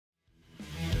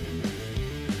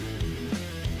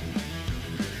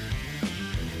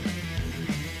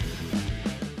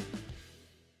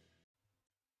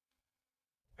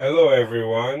Hello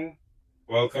everyone,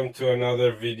 welcome to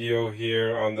another video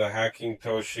here on the Hacking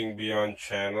Toshing Beyond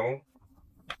channel.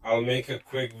 I'll make a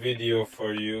quick video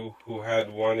for you who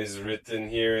had one is written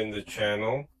here in the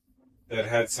channel that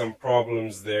had some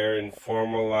problems there in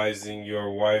formalizing your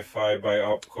Wi-Fi by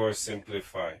Opcore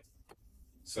Simplify.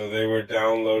 So they were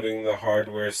downloading the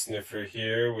Hardware Sniffer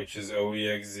here, which is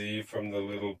OEXE from the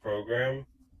little program,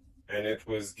 and it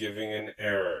was giving an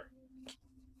error.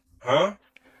 Huh?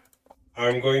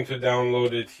 I'm going to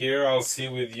download it here. I'll see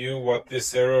with you what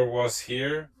this error was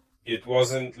here. It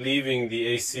wasn't leaving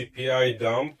the ACPI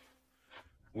dump,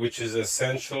 which is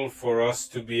essential for us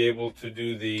to be able to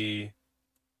do the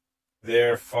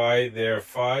therefy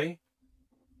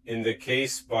in the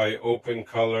case by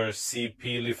OpenColor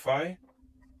CPLify.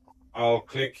 I'll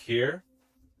click here.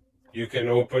 You can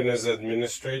open as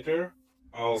administrator.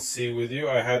 I'll see with you.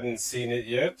 I hadn't seen it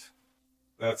yet.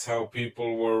 That's how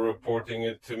people were reporting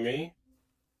it to me.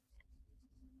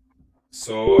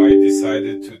 So I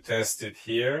decided to test it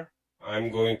here.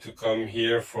 I'm going to come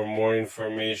here for more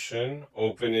information,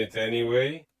 open it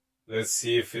anyway. Let's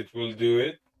see if it will do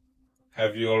it.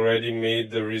 Have you already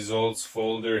made the results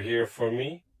folder here for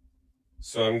me?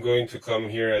 So I'm going to come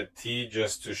here at T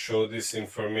just to show this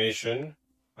information.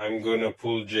 I'm going to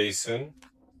pull JSON.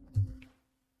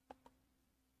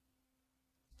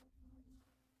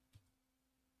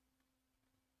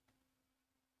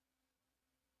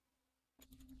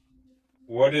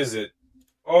 What is it?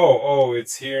 Oh,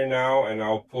 it's here now, and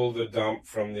I'll pull the dump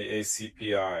from the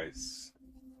ACPIs.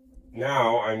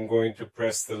 Now I'm going to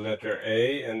press the letter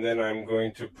A, and then I'm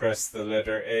going to press the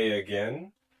letter A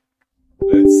again.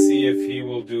 Let's see if he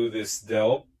will do this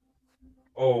delp.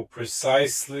 Oh,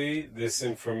 precisely this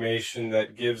information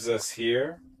that gives us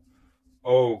here.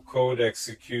 Oh, code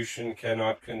execution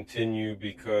cannot continue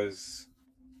because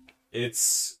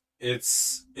it's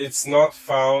not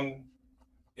found.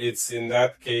 It's in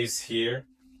that case here.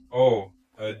 Oh,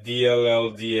 a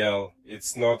DLL.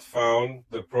 It's not found.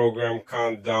 The program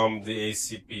can't dump the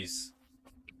ACPs.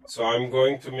 So I'm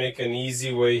going to make an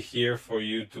easy way here for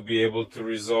you to be able to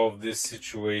resolve this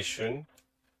situation,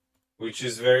 which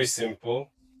is very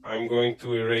simple. I'm going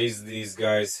to erase these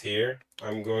guys here.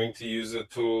 I'm going to use a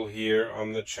tool here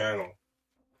on the channel.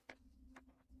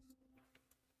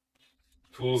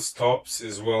 Tools Tops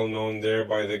is well known there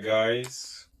by the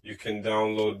guys. You can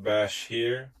download bash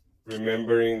here,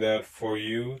 remembering that for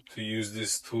you to use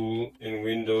this tool in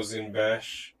Windows in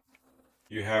bash,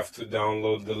 you have to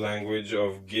download the language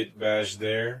of git bash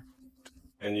there,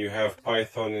 and you have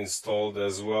Python installed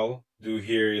as well. Do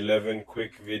here 11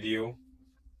 quick video.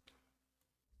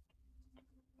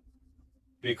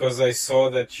 Because I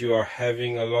saw that you are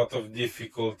having a lot of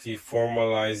difficulty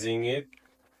formalizing it,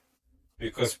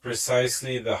 because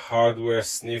precisely the Hardware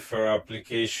Sniffer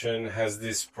application has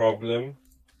this problem,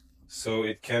 so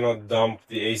it cannot dump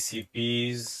the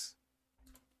ACPs.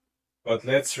 But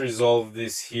let's resolve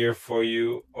this here for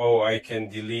you. Oh, I can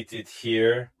delete it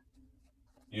here.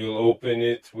 You'll open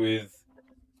it with,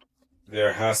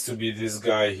 there has to be this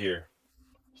guy here.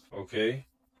 Okay,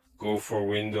 go for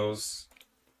Windows.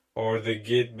 Or the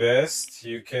Git best,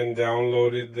 you can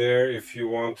download it there if you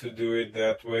want to do it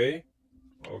that way.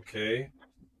 Okay,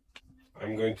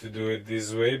 I'm going to do it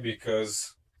this way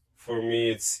because for me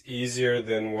it's easier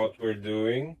than what we're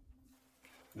doing,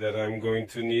 that I'm going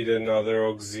to need another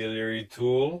auxiliary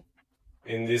tool.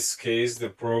 In this case the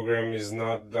program is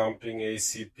not dumping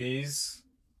ACPs,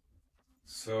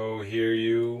 so here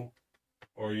you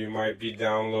might be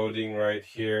downloading right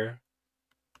here,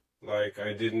 like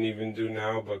I didn't even do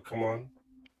now, but come on.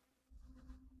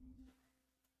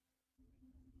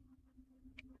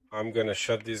 I'm gonna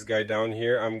shut this guy down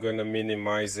here. I'm gonna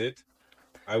minimize it.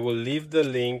 I will leave the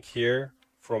link here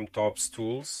from Tops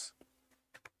Tools.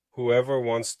 Whoever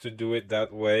wants to do it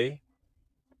that way,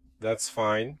 that's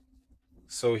fine.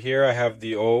 So here I have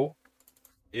the O.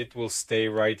 It will stay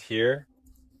right here.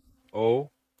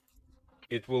 O.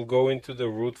 It will go into the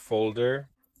root folder.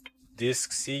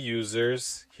 Disk C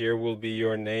users. Here will be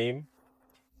your name.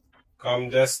 Com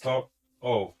desktop.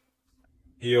 O.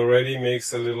 He already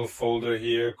makes a little folder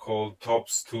here called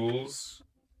Tops Tools.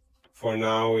 For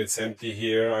now it's empty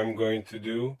here. I'm going to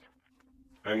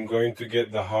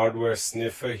get the Hardware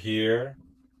Sniffer here,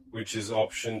 which is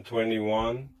option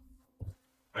 21.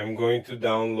 I'm going to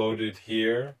download it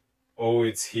here. Oh,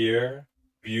 it's here.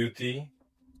 Beauty.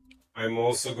 I'm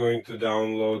also going to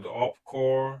download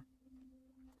Opcore,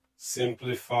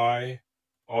 Simplify,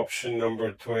 option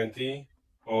number 20.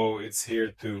 Oh, it's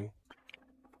here too.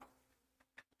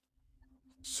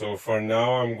 So for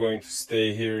now, I'm going to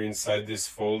stay here inside this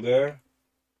folder,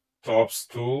 Tops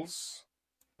Tools.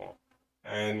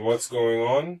 And what's going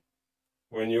on?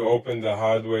 When you open the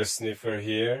Hardware Sniffer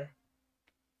here,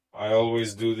 I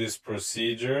always do this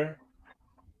procedure.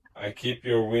 I keep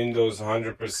your Windows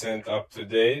 100% up to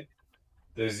date.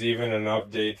 There's even an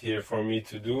update here for me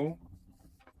to do,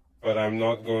 but I'm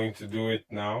not going to do it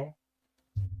now.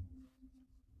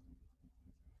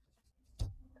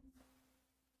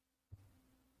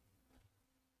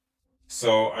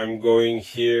 So I'm going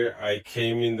here. I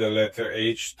came in the letter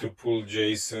H to pull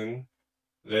JSON.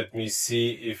 Let me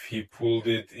see if he pulled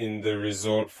it in the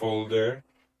resort folder.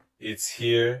 It's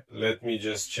here. Let me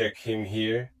just check him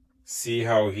here. See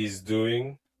how he's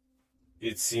doing.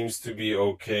 It seems to be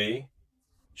okay.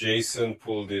 Jason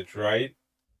pulled it right.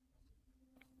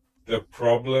 The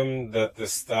problem that the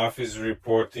staff is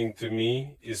reporting to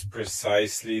me is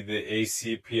precisely the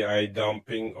ACPI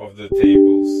dumping of the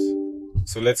tables.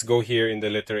 So let's go here in the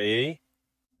letter A.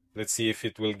 Let's see if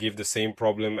it will give the same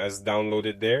problem as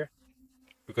downloaded there,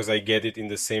 because I get it in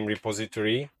the same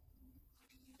repository.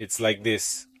 It's like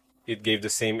this. It gave the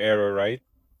same error, right?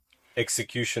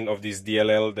 Execution of this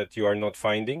DLL that you are not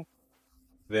finding.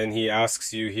 Then he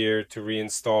asks you here to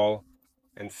reinstall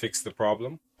and fix the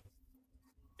problem.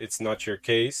 It's not your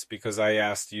case because I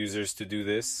asked users to do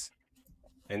this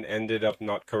and ended up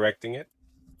not correcting it.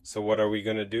 So what are we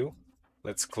going to do?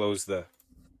 Let's close the...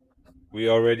 We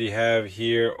already have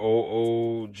here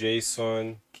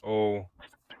JSON.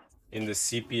 In the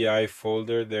CPI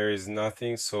folder, there is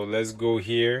nothing. So let's go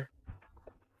here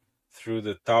through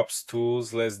the TOPS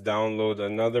tools. Let's download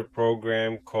another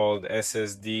program called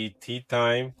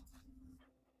SSDT-Time.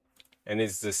 And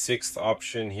it's the 6th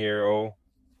option here.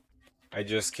 I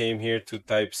just came here to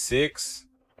type 6.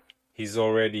 He's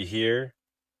already here.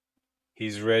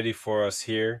 He's ready for us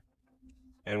here.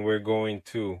 And we're going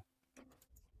to...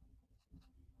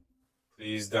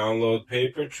 Please download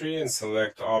Papertree and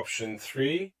select option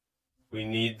 3. We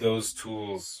need those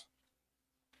tools.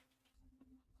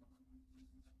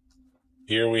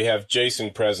 Here we have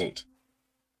JSON present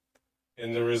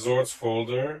in the resorts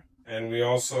folder, and we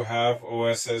also have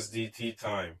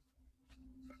SSDT-Time.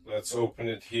 Let's open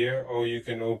it here. You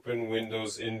can open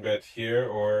Windows embed here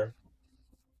or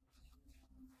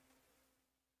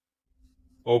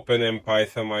open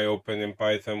MPython. I open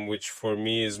MPython, which for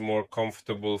me is more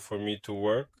comfortable for me to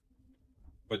work.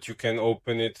 But you can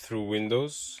open it through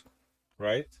Windows,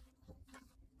 right?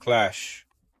 Clash.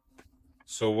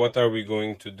 So what are we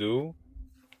going to do?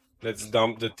 Let's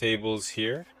dump the tables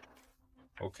here.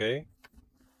 Okay.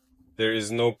 There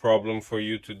is no problem for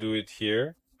you to do it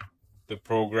here. The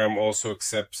program also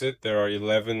accepts it. There are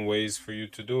 11 ways for you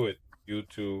to do it.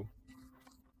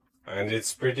 And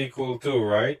it's pretty cool too,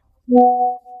 right?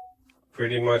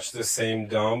 Pretty much the same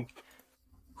dump.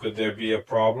 Could there be a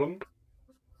problem?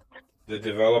 The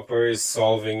developer is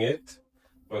solving it,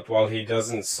 but while he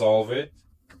doesn't solve it,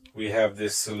 we have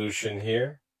this solution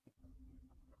here.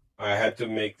 I had to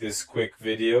make this quick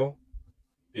video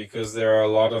because there are a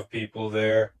lot of people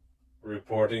there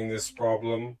reporting this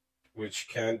problem, which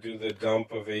can't do the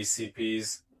dump of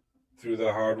ACPIs through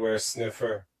the Hardware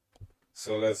Sniffer.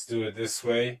 So let's do it this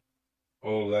way.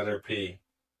 Letter P.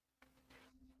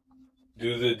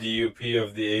 Do the DUP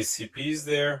of the ACPIs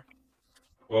there.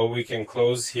 Well, we can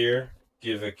close here,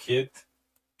 give a kit,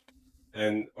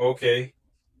 and okay.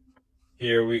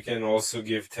 Here we can also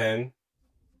give 10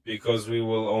 because we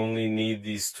will only need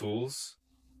these tools.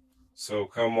 So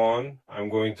come on, I'm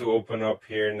going to open up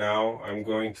here now. I'm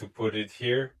going to put it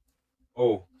here.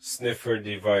 Sniffer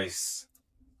device.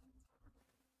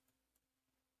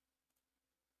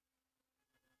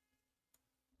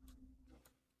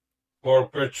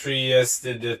 Corporate tree, yes,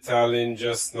 the Italian,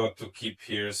 just not to keep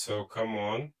here. So come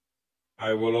on.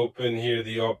 I will open here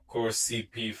the OpCore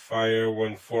CP fire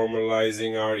when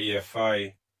formalizing our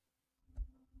EFI.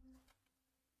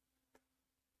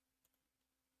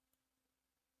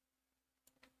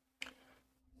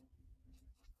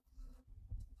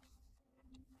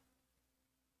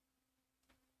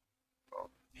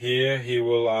 Here he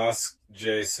will ask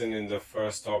Jason in the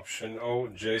first option.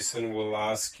 Jason will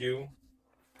ask you.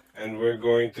 And we're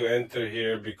going to enter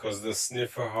here because the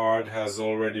sniffer hard has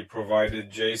already provided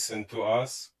JSON to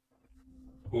us,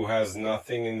 who has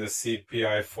nothing in the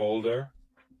CPI folder.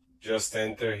 Just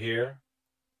enter here,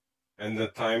 and the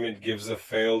time it gives a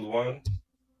failed one,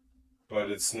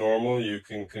 but it's normal, you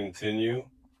can continue.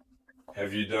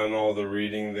 Have you done all the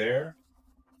reading there?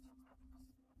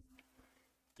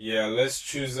 Yeah, let's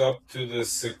choose up to the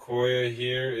Sequoia.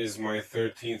 Here is my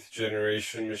 13th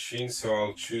generation machine, so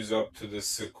I'll choose up to the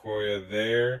Sequoia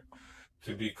there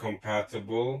to be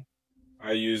compatible.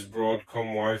 I use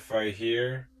Broadcom Wi-Fi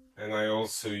here, and I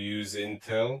also use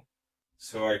Intel.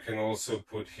 So I can also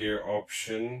put here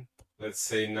option, let's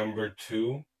say number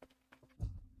 2.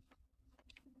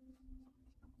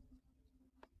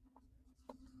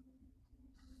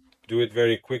 Do it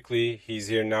very quickly. He's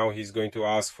here now. He's going to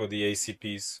ask for the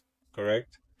ACPIs,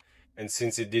 correct? And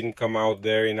since it didn't come out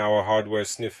there in our hardware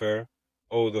sniffer,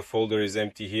 oh, the folder is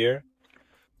empty here.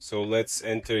 So let's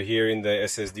enter here in the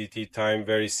SSDT-Time,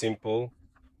 very simple.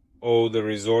 Oh, the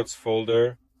resorts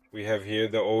folder. We have here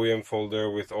the OEM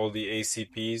folder with all the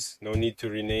ACPs. No need to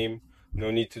rename. No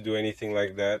need to do anything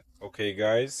like that. Okay,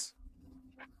 guys.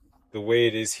 The way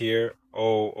it is here,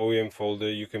 oh, OEM folder,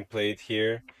 you can play it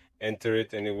here. Enter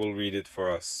it and it will read it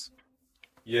for us.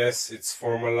 Yes, it's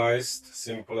formalized.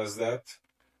 Simple as that.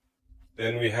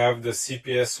 Then we have the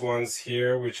CPS ones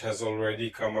here, which has already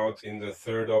come out in the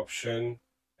third option.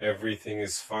 Everything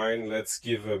is fine. Let's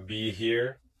give a B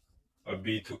here, a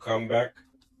B to come back.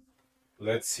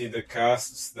 Let's see the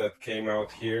casts that came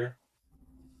out here.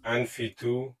 ANFI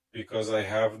 2, because I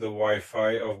have the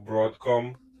Wi-Fi of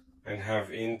Broadcom and have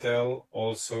Intel,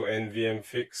 also NVM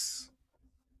fix.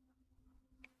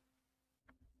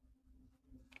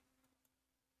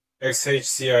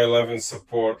 XHCI 11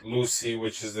 support. Lucy,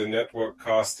 which is the network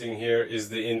casting here, is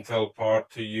the Intel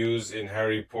part to use in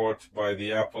Harryport by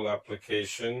the Apple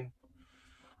application.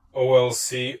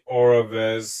 OLC,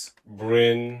 Auravez,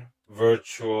 Brin,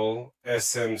 Virtual,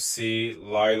 SMC,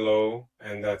 Lilo,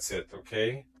 and that's it,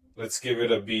 okay? Let's give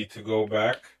it a B to go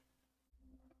back.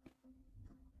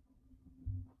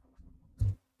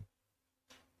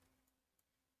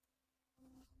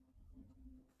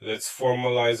 Let's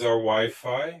formalize our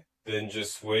Wi-Fi, then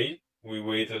just wait. We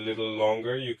wait a little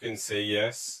longer, you can say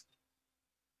yes.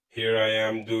 Here I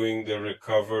am doing the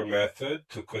recover method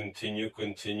to continue.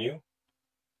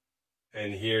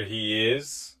 And here he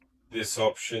is. This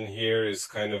option here is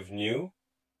kind of new.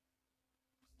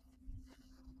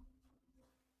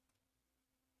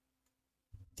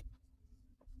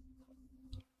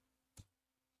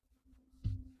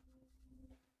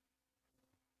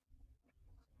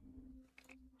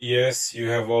 Yes, you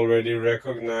have already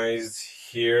recognized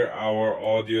here our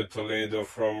Audio Toledo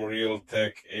from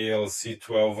Realtek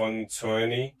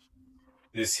ALC12120.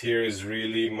 This here is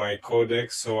really my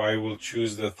codec, so I will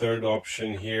choose the third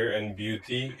option here and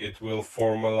beauty. It will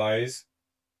formalize.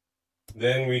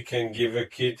 Then we can give a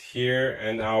kit here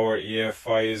and our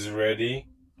EFI is ready.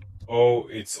 Oh,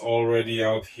 it's already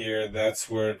out here. That's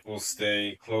where it will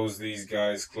stay. Close these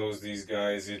guys, close these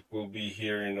guys. It will be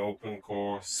here in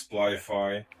OpenCore,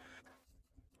 Splify.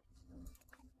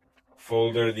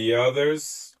 Folder the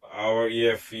others. Our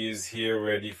EFE is here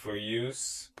ready for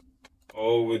use.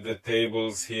 Oh, with the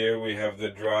tables here, we have the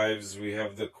drives, we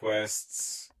have the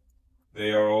quests.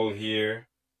 They are all here.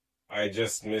 I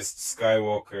just missed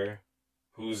Skywalker,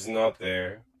 who's not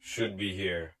there, should be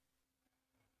here.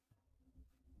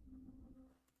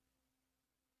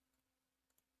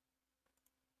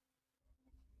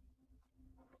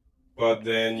 But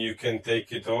then you can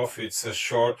take it off. It's a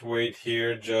short wait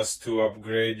here just to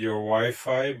upgrade your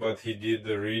Wi-Fi, but he did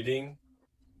the reading.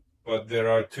 But there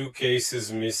are 2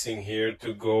 cases missing here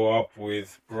to go up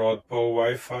with Broadpo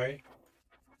Wi-Fi.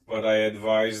 But I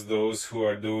advise those who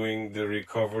are doing the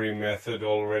recovery method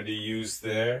already use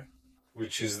there,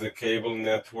 which is the cable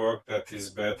network that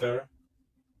is better.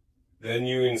 Then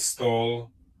you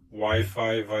install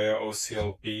Wi-Fi via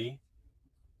OCLP.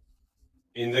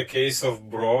 In the case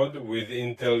of Broad, with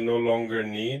Intel no longer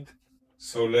need.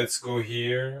 So let's go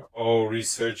here. Oh,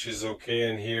 research is okay,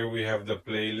 and here we have the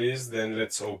playlist. Then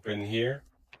let's open here.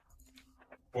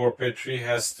 Porpetry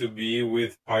has to be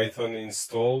with Python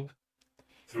installed.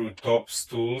 Through Tops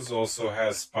Tools also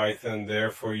has Python there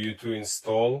for you to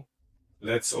install.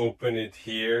 Let's open it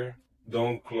here.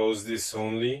 Don't close this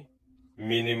only.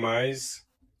 Minimize.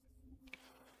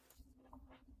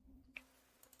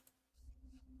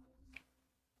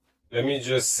 Let me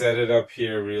just set it up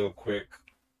here real quick.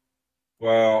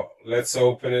 Well, let's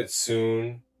open it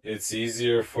soon. It's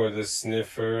easier for the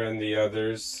sniffer and the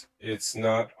others. It's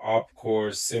not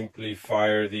opcore, simply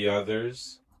fire the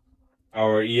others.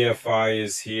 Our EFI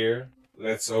is here.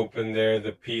 Let's open there.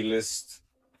 The plist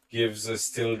gives a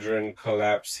Stildren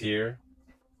collapse here.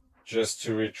 Just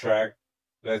to retract,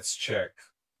 let's check.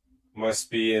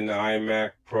 Must be an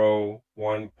iMac Pro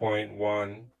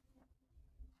 1.1.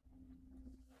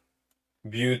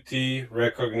 Beauty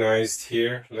recognized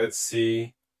here. Let's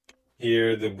see.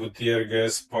 Here the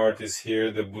Gutierrez part is here.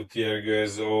 The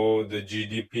Gutierrez, oh, the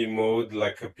GDP mode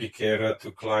like a piquera to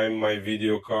climb my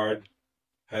video card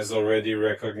has already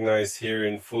recognized here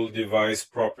in full device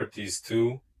properties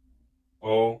too.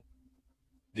 Oh,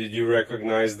 did you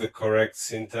recognize the correct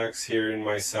syntax here in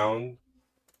my sound?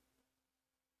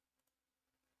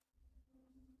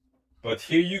 But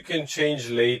here you can change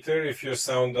later if your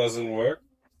sound doesn't work.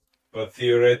 But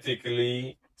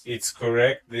theoretically, it's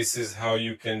correct. This is how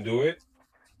you can do it.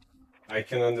 I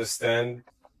can understand,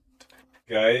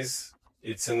 guys,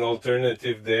 it's an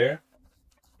alternative there,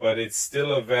 but it's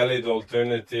still a valid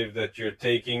alternative that you're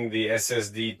taking the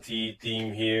SSDT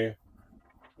theme here.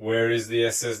 Where is the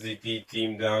SSDT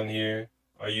theme down here?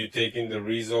 Are you taking the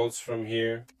results from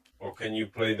here? Or can you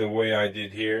play the way I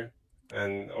did here?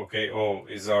 And okay, oh,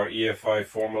 is our EFI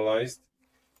formalized?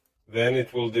 Then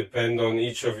it will depend on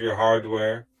each of your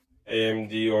hardware,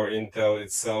 AMD or Intel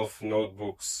itself,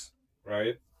 notebooks,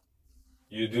 right?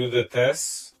 You do the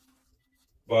tests,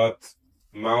 but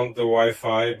mount the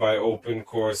Wi-Fi by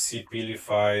OpenCore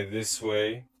CPLify this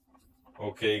way.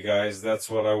 Okay guys, that's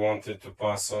what I wanted to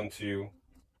pass on to you.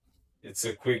 It's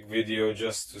a quick video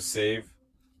just to save.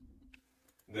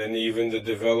 Then even the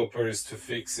developer is to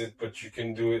fix it, but you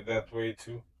can do it that way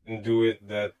too. And do it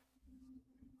that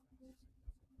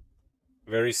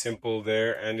very simple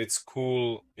there, and it's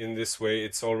cool in this way.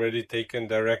 It's already taken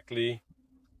directly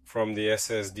from the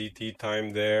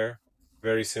SSDT-Time there.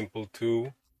 Very simple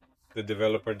too. The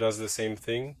developer does the same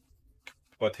thing,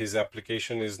 but his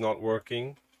application is not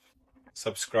working.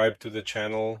 Subscribe to the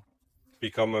channel,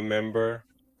 become a member.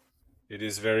 It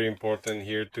is very important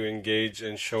here to engage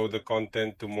and show the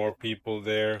content to more people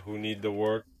there who need the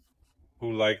work, who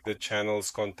like the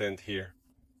channel's content here.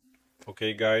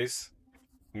 Okay guys,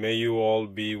 may you all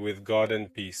be with God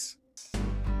and peace.